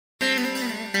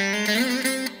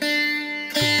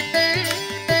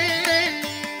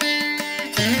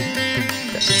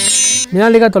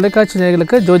மினாலிகா தொலைக்காட்சி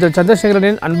நேயர்களுக்கு ஜோதிடர்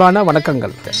சந்திரசேகரனின் அன்பான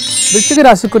வணக்கங்கள். விருச்சிக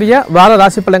ராசிக்குரிய வார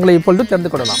ராசி பலன்களை இப்பொழுது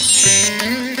தெரிந்து கொள்ளலாம்.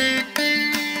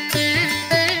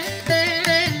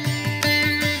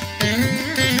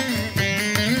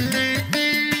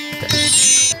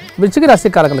 விருச்சிக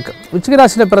ராசிக்காரர்களுக்கு, விருச்சிக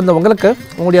ராசியில் பிறந்த உங்களுக்கு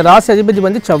உங்களுடைய ராசி அதிபதி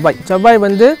வந்து செவ்வாய்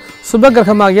வந்து சுப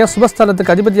கிரகமாகிய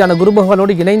சுபஸ்தானத்துக்கு அதிபதியான குரு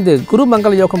பகவானோடு இணைந்து குரு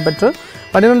மங்கள யோகம் பெற்று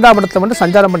 12ஆம் இடத்துல வந்து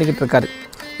சஞ்சாரம் பண்ணிக்கிட்டு இருக்காரு.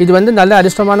 இது வந்து நல்ல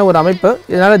அதிர்ஷ்டமான ஒரு அமைப்பு.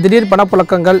 இதனால் திடீர்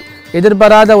பணப்புழக்கங்கள்,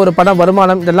 எதிர்பாராத ஒரு பண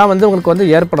வருமானம் இதெல்லாம் வந்து உங்களுக்கு வந்து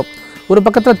ஏற்படும். ஒரு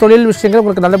பக்கத்தில் தொழில் விஷயங்கள்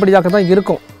உங்களுக்கு நல்லபடியாக தான்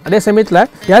இருக்கும். அதே சமயத்தில்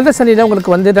 7 சனியில்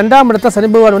உங்களுக்கு வந்து 2ஆம் இடத்துல சனி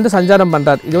பகவான் வந்து சஞ்சாரம்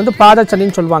பண்ணுறார். இது வந்து பாத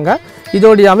சனின்னு சொல்லுவாங்க.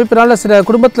 இதோடைய அமைப்பினால் சில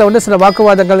குடும்பத்தில் வந்து சில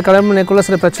வாக்குவாதங்கள், கல்யாணக்குள்ள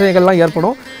சில பிரச்சனைகள்லாம்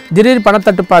ஏற்படும். திடீர்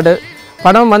பணத்தட்டுப்பாடு,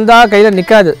 பணம் வந்தால் கையில்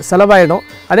நிற்காது, செலவாயிடும்.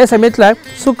 அதே சமயத்தில்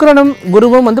சுக்கிரனும்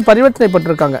குருவும் வந்து பரிவர்த்தனை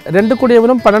பட்டிருக்காங்க. 2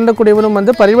 கூடியவரும் 12 கூடியவரும்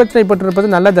வந்து பரிவர்த்தனை பட்டிருப்பது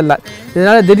நல்லதல்ல.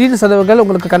 இதனால் திடீர் செலவுகள்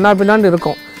உங்களுக்கு கண்ணாபின்னான்னு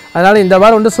இருக்கும். அதனால் இந்த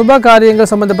வாரம் வந்து சுப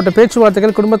காரியங்கள் சம்மந்தப்பட்ட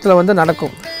பேச்சுவார்த்தைகள் குடும்பத்தில் வந்து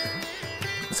நடக்கும்.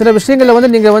 சில விஷயங்களில் வந்து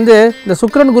நீங்கள் வந்து இந்த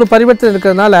சுக்கிரன் குரு பரிவர்த்தனை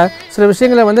இருக்கிறதுனால சில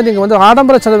விஷயங்களை வந்து நீங்கள் வந்து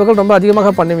ஆடம்பர செலவுகள் ரொம்ப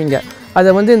அதிகமாக பண்ணுவீங்க. அதை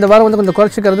வந்து இந்த வாரம் வந்து கொஞ்சம்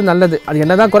குறைச்சிக்கிறது நல்லது. அது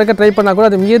என்ன தான் குறைக்க ட்ரை பண்ணால் கூட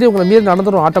அது மீறி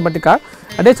நடந்துடும் ஆட்டோமேட்டிக்காக.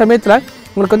 அதே சமயத்தில்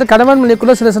உங்களுக்கு வந்து கணவன்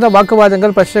மனைவிக்குள்ளே சில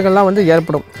வாக்குவாதங்கள், பிரச்சனைகள்லாம் வந்து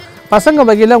ஏற்படும். பசங்க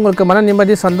வகையில் உங்களுக்கு மன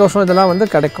நிம்மதி, சந்தோஷம் இதெல்லாம் வந்து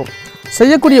கிடைக்கும்.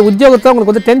 செய்யக்கூடிய உத்தியோகத்தை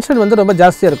உங்களுக்கு வந்து டென்ஷன் வந்து ரொம்ப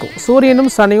ஜாஸ்தியாக இருக்கும். சூரியனும்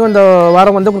சனியும் இந்த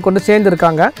வாரம் வந்து உங்களுக்கு வந்து சேர்ந்து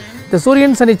இருக்காங்க. இந்த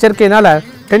சூரியன் சனி சேர்க்கையினால்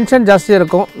டென்ஷன் ஜாஸ்தியாக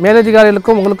இருக்கும்.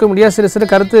 மேலதிகாரிகளுக்கும் உங்களுக்கும் முடியாத சில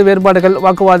கருத்து வேறுபாடுகள்,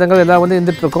 வாக்குவாதங்கள் எல்லாம் வந்து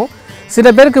இருந்துகிட்டு இருக்கும். சில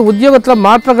பேருக்கு உத்தியோகத்தில்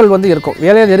மாற்றங்கள் வந்து இருக்கும்.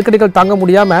 வேலையை நெருக்கடிகள் தாங்க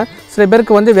முடியாமல் சில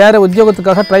பேருக்கு வந்து வேறு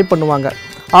உத்தியோகத்துக்காக ட்ரை பண்ணுவாங்க.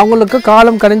 அவங்களுக்கு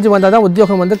காலம் கணிஞ்சு வந்தால் தான்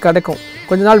உத்தியோகம் வந்து கிடைக்கும்.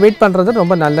 கொஞ்ச நாள் வெயிட் பண்ணுறது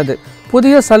ரொம்ப நல்லது.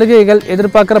 புதிய சலுகைகள்,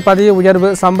 எதிர்பார்க்குற பதவி உயர்வு,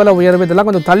 சம்பள உயர்வு இதெல்லாம்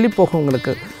கொஞ்சம் தள்ளி போகும்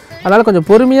உங்களுக்கு. அதனால் கொஞ்சம்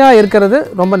பொறுமையாக இருக்கிறது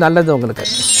ரொம்ப நல்லது உங்களுக்கு.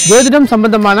 ஜோதிடம்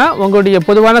சம்பந்தமான உங்களுடைய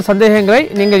பொதுவான சந்தேகங்களை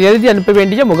நீங்கள் எழுதி அனுப்ப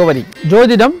வேண்டிய முகவரி: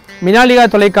 ஜோதிடம், மினாலியா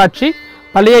தொலைக்காட்சி,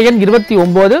 பழைய எண்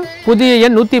 29, புதிய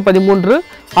எண் 113,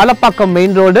 ஆலப்பாக்கம்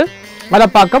மெயின் ரோடு,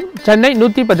 ஆலப்பாக்கம், சென்னை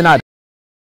 116.